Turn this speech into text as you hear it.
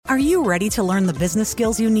Are you ready to learn the business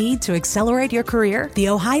skills you need to accelerate your career? The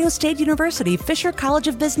Ohio State University Fisher College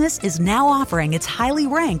of Business is now offering its highly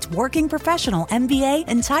ranked Working Professional MBA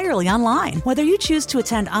entirely online. Whether you choose to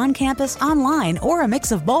attend on campus, online, or a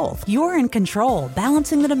mix of both, you're in control,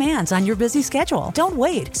 balancing the demands on your busy schedule. Don't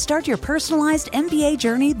wait. Start your personalized MBA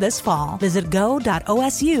journey this fall. Visit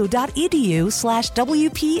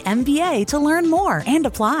go.osu.edu/WPMBA to learn more and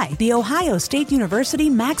apply. The Ohio State University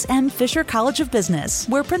Max M. Fisher College of Business,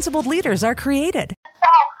 where principled leaders are created. So,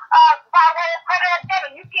 by way of President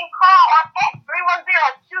Pebble, you can call or text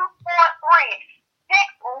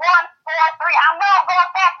 310-243-6143. I know I'm going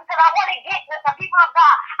fast because I want to get with the people of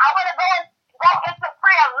God. I want to go into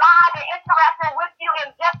prayer live and interacting with you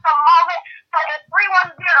in just a moment. So it's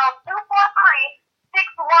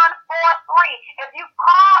 310-243-6143. If you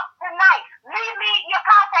call tonight, leave me your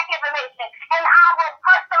contact information, and I will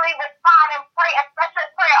personally respond and pray a special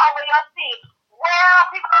prayer over your seed. Well,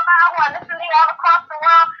 people of God who are listening all across the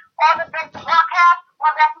world on the broadcast, well,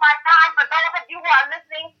 that's my time. For those of you who are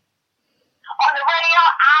listening on the radio,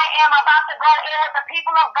 I am about to go in with the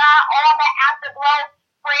people of God on the AfterGlow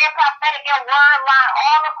prayer, prophetic, and word line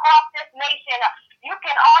all across this nation. You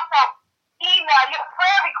can also email your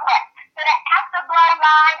prayer request to the AfterGlow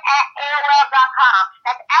line at AOL.com.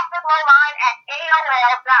 That's AfterGlow line at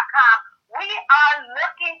AOL.com. We are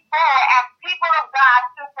looking forward as people of God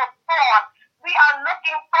to perform. We are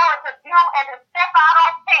looking forward to do and to step out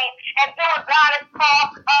on faith and do what God has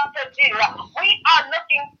called us to do. We are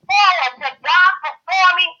looking forward to God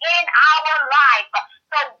performing in our life.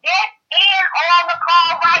 So get in on the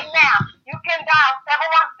call right now. You can dial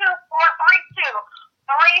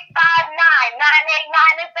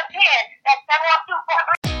 712-432-359-989 is the PIN. That's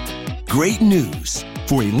 712-432. Great news.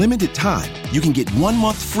 For a limited time, you can get 1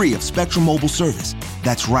 month free of Spectrum Mobile service.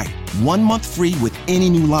 That's right, 1 month free with any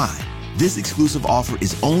new line. This exclusive offer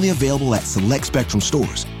is only available at select Spectrum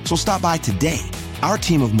stores, so stop by today. Our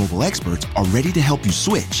team of mobile experts are ready to help you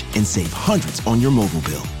switch and save hundreds on your mobile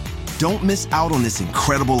bill. Don't miss out on this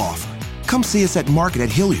incredible offer. Come see us at Market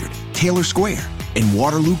at Hilliard, Taylor Square, and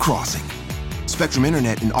Waterloo Crossing. Spectrum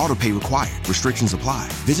Internet and autopay required. Restrictions apply.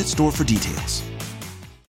 Visit store for details.